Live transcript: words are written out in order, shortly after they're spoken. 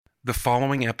The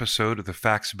following episode of the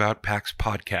Facts About PACS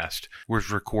podcast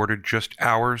was recorded just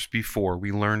hours before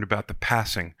we learned about the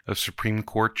passing of Supreme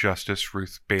Court Justice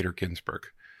Ruth Bader Ginsburg.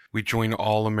 We join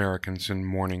all Americans in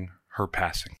mourning her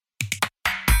passing.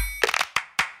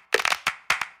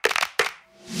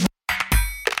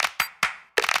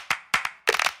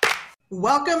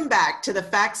 Welcome back to the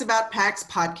Facts About PACS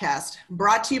podcast,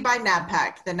 brought to you by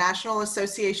NABPAC, the National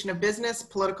Association of Business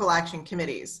Political Action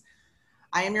Committees.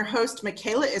 I am your host,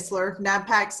 Michaela Isler,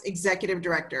 NABPAC's Executive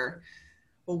Director.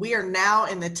 Well, we are now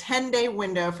in the 10-day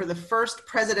window for the first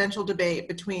presidential debate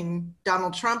between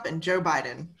Donald Trump and Joe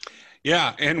Biden.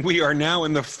 Yeah, and we are now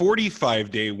in the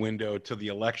 45-day window to the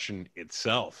election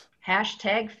itself.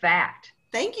 Hashtag fact.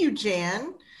 Thank you,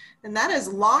 Jan. And that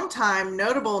is longtime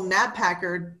notable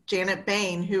NABPACer Janet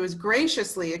Bain, who has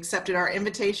graciously accepted our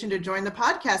invitation to join the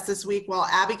podcast this week while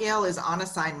Abigail is on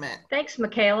assignment. Thanks,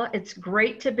 Michaela. It's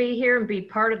great to be here and be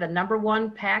part of the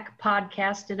 #1 PAC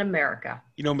podcast in America.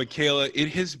 You know, Michaela, it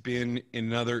has been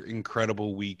another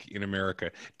incredible week in America.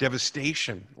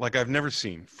 Devastation like I've never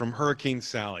seen from Hurricane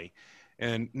Sally,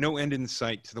 and no end in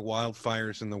sight to the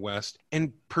wildfires in the West,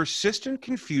 and persistent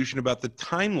confusion about the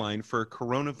timeline for a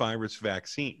coronavirus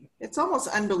vaccine. It's almost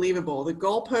unbelievable. The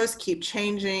goalposts keep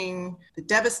changing, the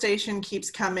devastation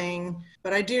keeps coming,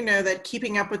 but I do know that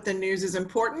keeping up with the news is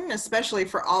important, especially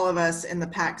for all of us in the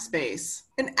PAC space.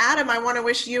 And Adam, I want to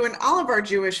wish you and all of our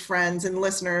Jewish friends and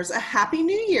listeners a Happy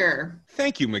New Year.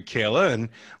 Thank you, Michaela, and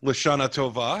Lashana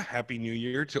Tova. Happy New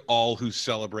Year to all who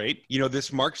celebrate. You know,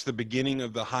 this marks the beginning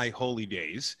of the High Holy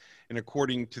Days, and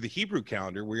according to the Hebrew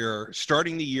calendar, we are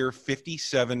starting the year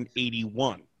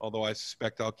 5781, although I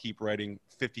suspect I'll keep writing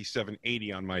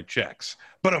 5780 on my checks.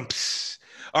 But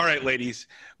all right, ladies,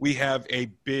 we have a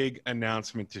big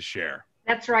announcement to share.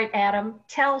 That's right, Adam.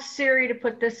 Tell Siri to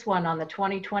put this one on the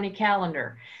 2020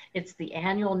 calendar. It's the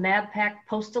annual NABPAC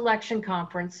post-election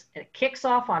conference. It kicks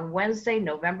off on Wednesday,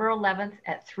 November 11th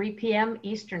at 3 p.m.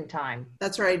 Eastern Time.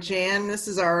 That's right, Jan. This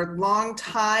is our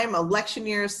long-time election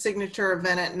year signature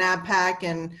event at NABPAC,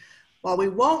 and while we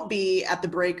won't be at the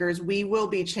breakers, we will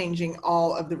be changing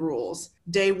all of the rules.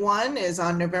 Day one is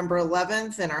on November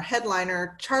 11th, and our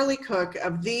headliner, Charlie Cook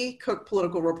of The Cook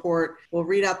Political Report, will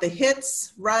read out the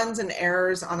hits, runs, and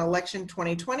errors on election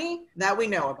 2020 that we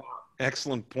know about.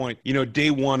 Excellent point. You know, day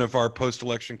one of our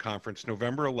post-election conference,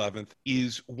 November 11th,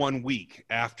 is 1 week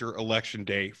after Election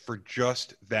Day for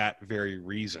just that very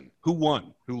reason. Who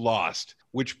won? Who lost?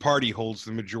 Which party holds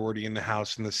the majority in the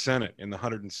House and the Senate in the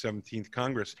 117th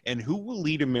Congress? And who will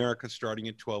lead America starting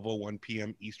at 12:01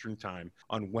 p.m. Eastern Time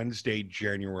on Wednesday,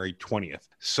 January 20th?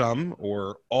 Some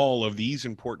or all of these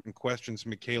important questions,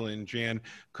 Michaela and Jan,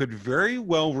 could very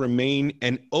well remain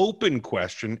an open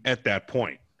question at that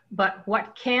point. But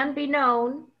what can be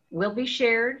known will be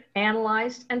shared,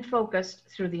 analyzed, and focused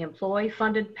through the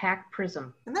employee-funded PAC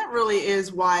prism. And that really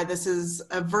is why this is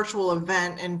a virtual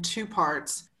event in two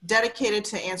parts, dedicated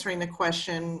to answering the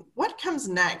question, what comes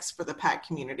next for the PAC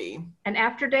community? And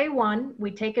after day one,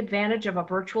 we take advantage of a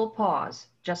virtual pause,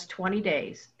 just 20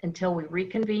 days, until we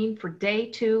reconvene for day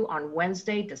two on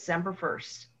Wednesday, December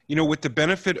 1st. You know, with the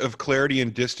benefit of clarity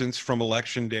and distance from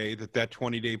Election Day that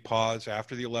 20-day pause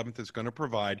after the 11th is going to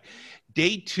provide,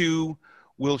 day two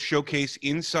will showcase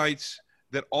insights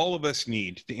that all of us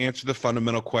need to answer the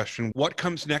fundamental question, what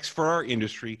comes next for our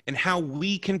industry and how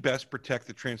we can best protect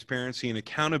the transparency and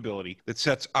accountability that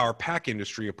sets our PAC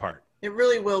industry apart. It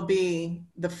really will be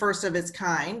the first of its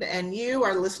kind, and you,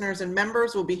 our listeners and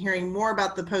members, will be hearing more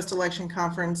about the post-election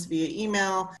conference via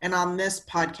email and on this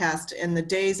podcast in the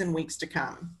days and weeks to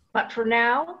come. But for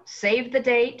now, save the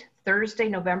date, Thursday,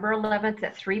 November 11th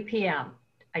at 3 p.m.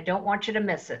 I don't want you to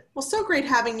miss it. Well, so great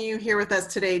having you here with us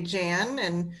today, Jan.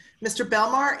 And Mr.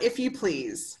 Belmar, if you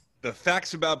please. The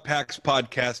Facts About PACS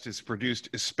podcast is produced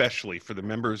especially for the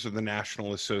members of the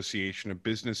National Association of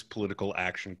Business Political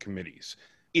Action Committees.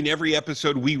 In every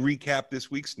episode, we recap this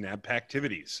week's NABPAC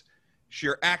activities,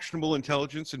 share actionable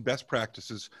intelligence and best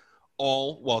practices,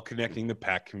 all while connecting the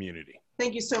PAC community.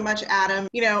 Thank you so much, Adam.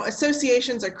 You know,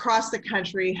 associations across the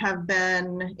country have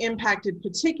been impacted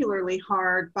particularly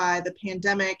hard by the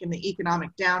pandemic and the economic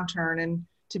downturn. And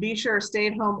to be sure,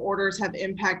 stay-at-home orders have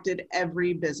impacted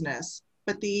every business.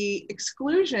 But the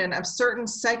exclusion of certain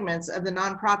segments of the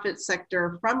nonprofit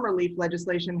sector from relief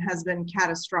legislation has been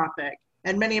catastrophic.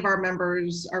 and many of our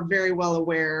members are very well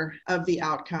aware of the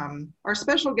outcome. Our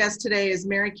special guest today is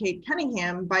Mary Kate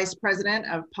Cunningham, Vice President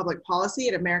of Public Policy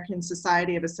at American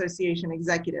Society of Association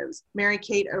Executives. Mary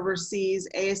Kate oversees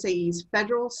ASAE's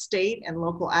federal, state, and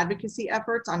local advocacy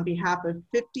efforts on behalf of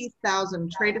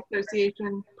 50,000 trade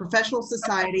association, professional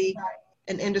society,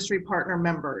 and industry partner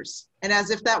members. And as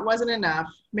if that wasn't enough,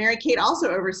 Mary Kate also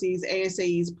oversees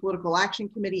ASAE's Political Action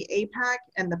Committee, APAC,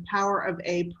 and the Power of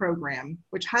A program,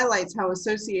 which highlights how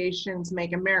associations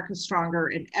make America stronger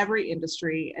in every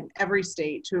industry and every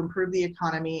state to improve the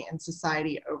economy and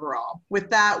society overall. With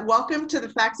that, welcome to the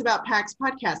Facts About PACs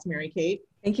podcast, Mary Kate.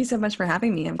 Thank you so much for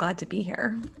having me. I'm glad to be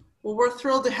here. Well, we're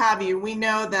thrilled to have you. We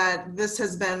know that this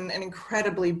has been an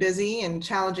incredibly busy and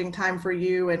challenging time for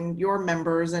you and your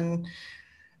members. And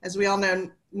as we all know,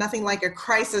 nothing like a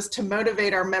crisis to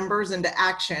motivate our members into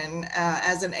action.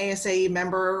 As an ASAE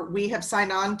member, we have signed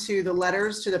on to the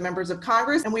letters to the members of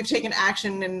Congress, and we've taken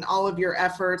action in all of your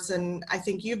efforts. And I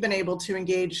think you've been able to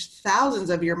engage thousands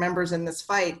of your members in this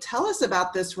fight. Tell us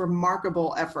about this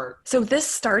remarkable effort. So this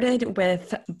started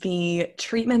with the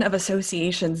treatment of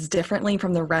associations differently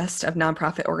from the rest of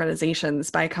nonprofit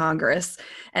organizations by Congress.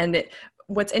 And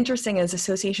what's interesting is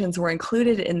associations were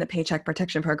included in the Paycheck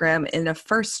Protection Program in the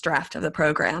first draft of the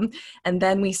program. And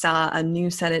then we saw a new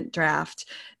Senate draft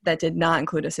that did not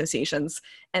include associations.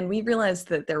 And we realized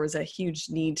that there was a huge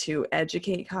need to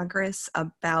educate Congress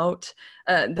about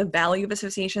the value of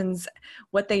associations,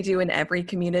 what they do in every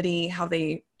community, how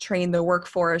they train the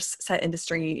workforce, set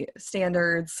industry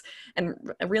standards, and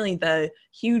really the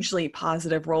hugely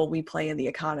positive role we play in the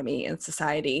economy and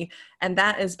society. And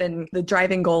that has been the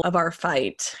driving goal of our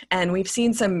fight. And we've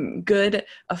seen some good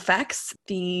effects.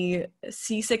 The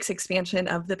C6 expansion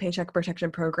of the Paycheck Protection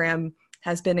Program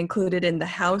has been included in the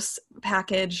House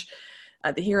package,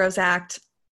 the HEROES Act.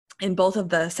 In both of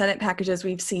the Senate packages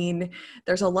we've seen,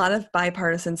 there's a lot of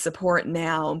bipartisan support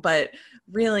now, but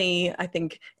really, I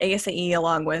think ASAE,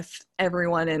 along with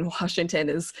everyone in Washington,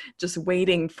 is just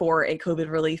waiting for a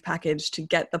COVID relief package to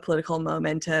get the political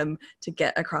momentum to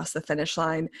get across the finish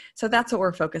line. So that's what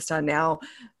we're focused on now.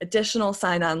 Additional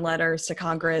sign-on letters to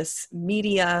Congress,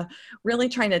 media, really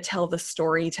trying to tell the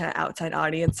story to outside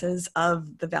audiences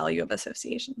of the value of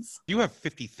associations. You have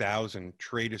 50,000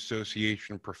 trade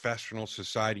association, professional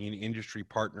society, and industry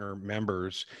partner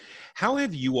members. How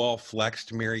have you all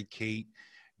flexed, Mary Kate,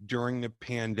 during the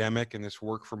pandemic and this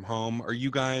work from home? Are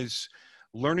you guys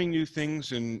learning new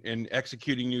things and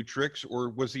executing new tricks, or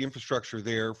was the infrastructure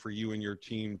there for you and your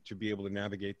team to be able to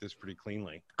navigate this pretty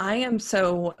cleanly? I am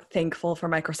so thankful for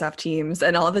Microsoft Teams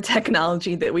and all the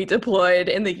technology that we deployed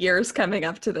in the years coming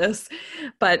up to this,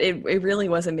 but it really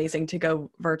was amazing to go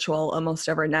virtual almost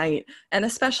overnight, and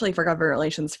especially for government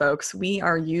relations folks. We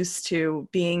are used to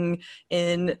being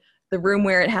in the room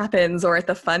where it happens or at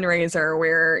the fundraiser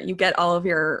where you get all of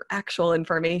your actual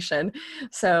information.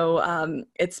 So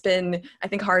it's been, I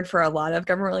think, hard for a lot of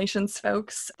government relations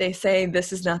folks. They say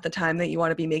this is not the time that you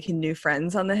want to be making new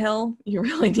friends on the Hill. You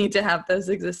really need to have those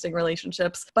existing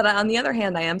relationships. But on the other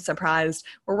hand, I am surprised.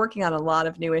 We're working on a lot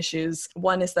of new issues.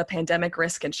 One is the pandemic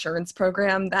risk insurance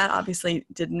program. That obviously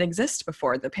didn't exist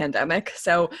before the pandemic.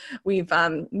 So we've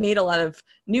made a lot of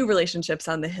new relationships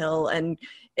on the Hill, and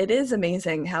it is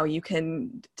amazing how you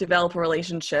can develop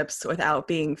relationships without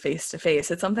being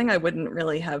face-to-face. It's something I wouldn't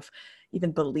really have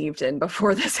even believed in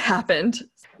before this happened.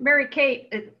 Mary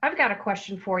Kate, I've got a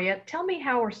question for you. Tell me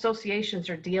how associations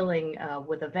are dealing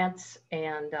with events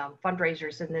and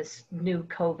fundraisers in this new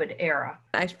COVID era.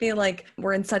 I feel like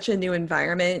we're in such a new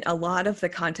environment. A lot of the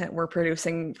content we're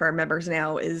producing for our members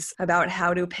now is about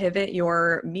how to pivot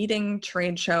your meeting,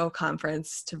 trade show,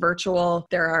 conference to virtual.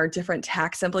 There are different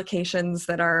tax implications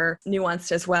that are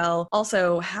nuanced as well.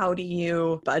 Also, how do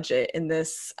you budget in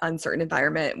this uncertain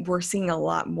environment? We're seeing a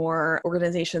lot more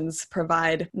organizations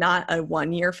provide not a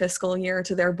 1-year fiscal year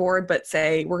to their board, but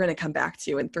say, we're going to come back to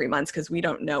you in 3 months because we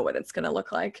don't know what it's going to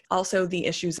look like. Also, the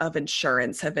issues of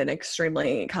insurance have been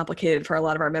extremely complicated for a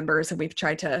lot of our members, and we've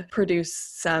tried to produce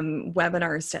some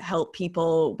webinars to help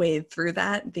people wade through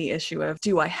that. The issue of,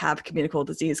 do I have communicable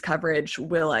disease coverage?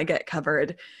 Will I get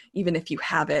covered? Even if you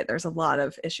have it, there's a lot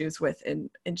of issues with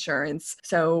insurance.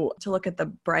 So to look at the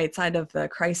bright side of the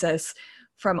crisis,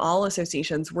 from all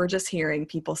associations, we're just hearing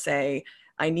people say,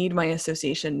 I need my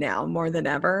association now more than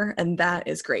ever. And that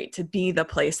is great, to be the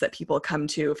place that people come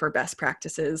to for best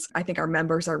practices. I think our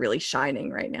members are really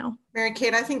shining right now. Mary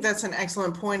Kate, I think that's an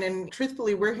excellent point. And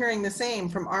truthfully, we're hearing the same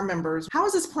from our members. How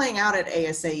is this playing out at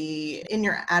ASAE in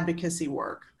your advocacy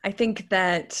work? I think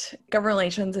that government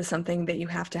relations is something that you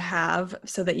have to have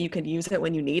so that you can use it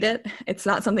when you need it. It's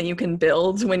not something you can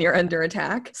build when you're under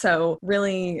attack. So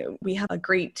really, we have a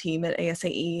great team at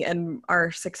ASAE, and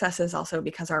our success is also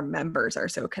because our members are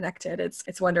so connected.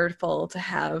 It's wonderful to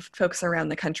have folks around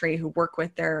the country who work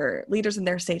with their leaders in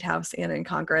their state house and in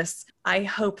Congress. I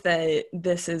hope that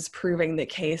this is proving the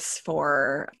case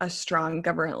for a strong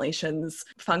government relations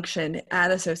function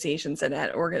at associations and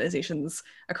at organizations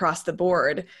across the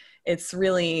board. It's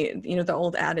really, the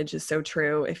old adage is so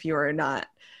true. If you are not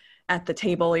at the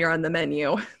table, you're on the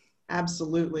menu.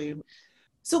 Absolutely.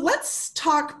 So let's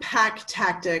talk PAC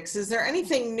tactics. Is there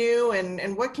anything new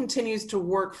and what continues to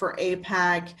work for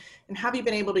APAC? And have you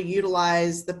been able to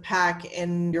utilize the PAC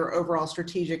in your overall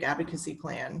strategic advocacy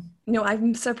plan?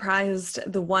 I'm surprised.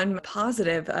 The one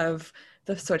positive of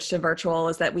the switch to virtual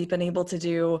is that we've been able to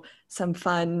do some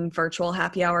fun virtual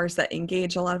happy hours that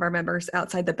engage a lot of our members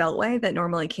outside the Beltway that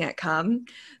normally can't come.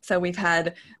 So we've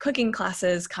had cooking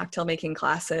classes, cocktail making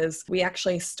classes. We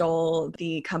actually stole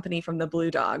the company from the Blue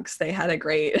Dogs. They had a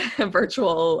great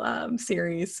virtual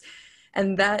series.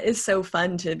 And that is so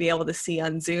fun to be able to see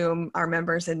on Zoom our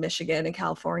members in Michigan and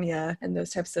California and those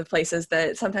types of places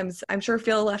that sometimes I'm sure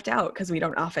feel left out because we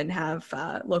don't often have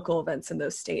local events in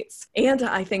those states. And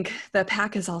I think the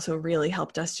PAC has also really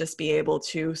helped us just be able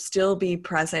to still be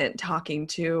present talking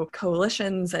to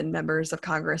coalitions and members of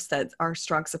Congress that are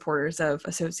strong supporters of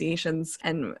associations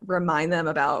and remind them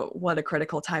about what a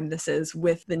critical time this is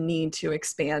with the need to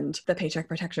expand the Paycheck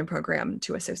Protection Program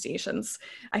to associations.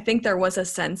 I think there was a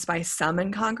sense by some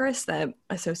in Congress that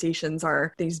associations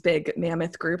are these big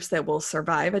mammoth groups that will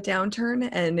survive a downturn,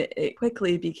 and it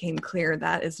quickly became clear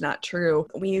that is not true.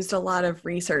 We used a lot of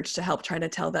research to help try to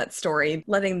tell that story,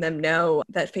 letting them know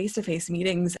that face-to-face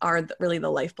meetings are really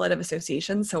the lifeblood of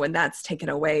associations. So when that's taken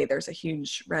away, there's a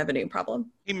huge revenue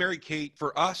problem. Hey, Mary Kate,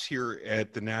 for us here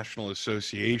at the National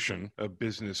Association of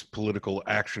Business Political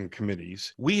Action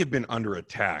Committees, we have been under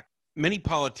attack. Many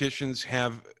politicians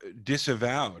have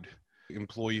disavowed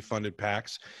employee-funded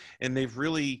PACs, and they've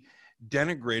really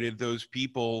denigrated those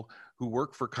people who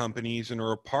work for companies and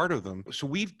are a part of them. So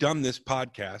we've done this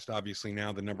podcast, obviously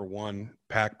now the #1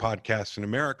 PAC podcast in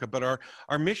America, but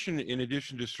our mission, in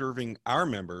addition to serving our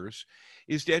members,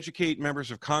 is to educate members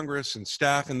of Congress and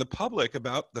staff and the public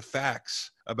about the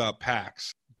facts about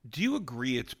PACs. Do you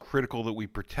agree it's critical that we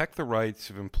protect the rights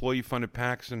of employee-funded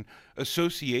PACs and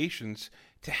associations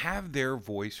to have their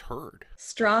voice heard?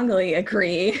 Strongly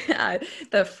agree.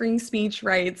 The free speech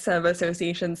rights of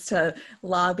associations to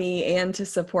lobby and to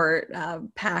support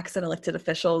PACs and elected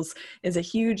officials is a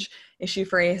huge issue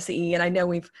for ASAE. And I know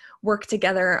we've worked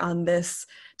together on this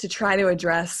to try to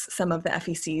address some of the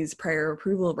FEC's prior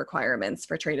approval requirements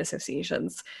for trade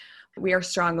associations. We are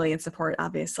strongly in support,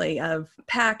 obviously, of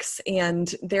PACs,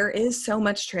 and there is so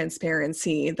much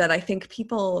transparency that I think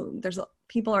people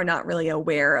are not really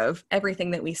aware of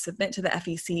everything that we submit to the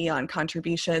FEC on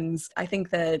contributions. I think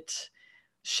that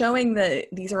showing that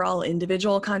these are all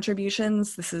individual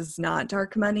contributions, this is not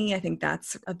dark money, I think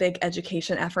that's a big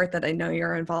education effort that I know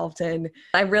you're involved in.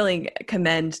 I really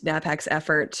commend NAPAC's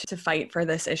effort to fight for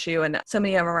this issue, and so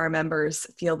many of our members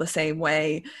feel the same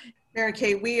way. Mary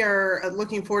Kate, we are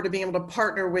looking forward to being able to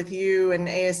partner with you and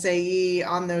ASAE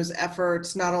on those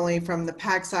efforts, not only from the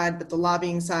PAC side, but the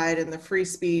lobbying side, and the free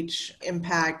speech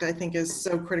impact, I think, is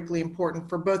so critically important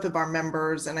for both of our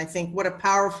members. And I think what a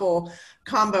powerful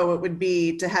combo it would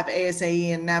be to have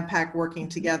ASAE and NAPAC working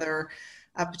together,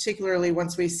 particularly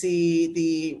once we see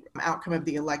the outcome of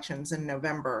the elections in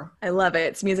November. I love it.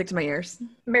 It's music to my ears.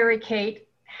 Mary Kate,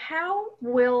 how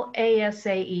will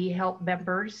ASAE help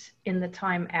members in the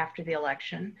time after the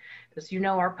election? As you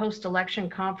know, our post-election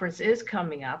conference is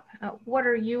coming up. What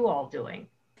are you all doing?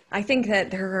 I think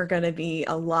that there are going to be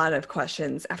a lot of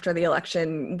questions after the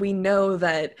election. We know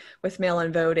that with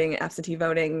mail-in voting, absentee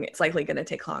voting, it's likely going to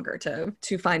take longer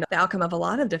to find the outcome of a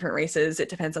lot of different races. It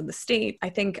depends on the state. I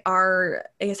think our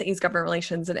ASAE's Government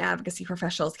Relations and Advocacy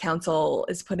Professionals Council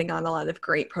is putting on a lot of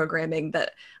great programming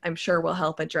that I'm sure will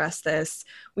help address this.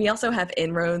 We also have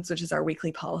Inroads, which is our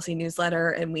weekly policy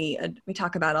newsletter, and we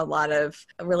talk about a lot of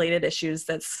related issues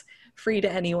that's free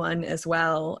to anyone as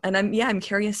well. And I'm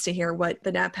curious to hear what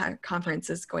the NAPAC conference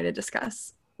is going to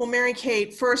discuss. Well, Mary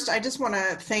Kate, first, I just want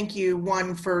to thank you,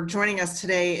 one, for joining us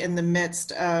today in the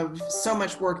midst of so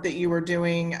much work that you are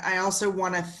doing. I also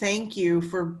want to thank you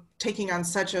for taking on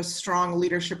such a strong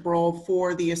leadership role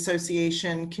for the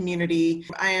association community.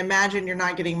 I imagine you're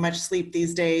not getting much sleep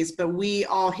these days, but we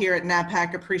all here at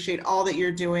NAPAC appreciate all that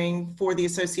you're doing for the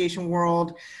association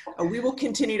world. We will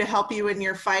continue to help you in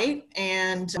your fight,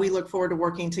 and we look forward to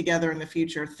working together in the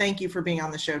future. Thank you for being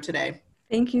on the show today.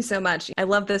 Thank you so much. I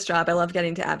love this job. I love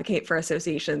getting to advocate for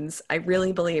associations. I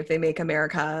really believe they make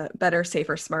America better,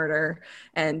 safer, smarter.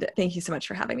 And thank you so much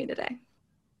for having me today.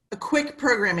 A quick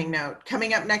programming note.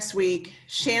 Coming up next week,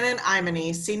 Shannon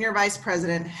Imony, Senior Vice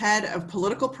President, Head of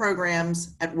Political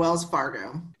Programs at Wells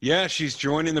Fargo. Yeah, she's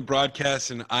joining the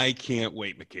broadcast, and I can't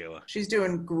wait, Michaela. She's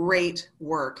doing great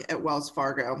work at Wells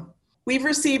Fargo. We've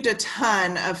received a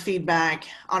ton of feedback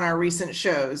on our recent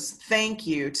shows. Thank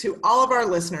you to all of our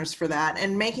listeners for that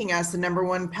and making us the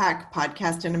 #1 PAC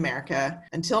podcast in America.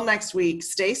 Until next week,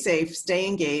 stay safe, stay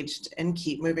engaged, and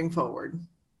keep moving forward.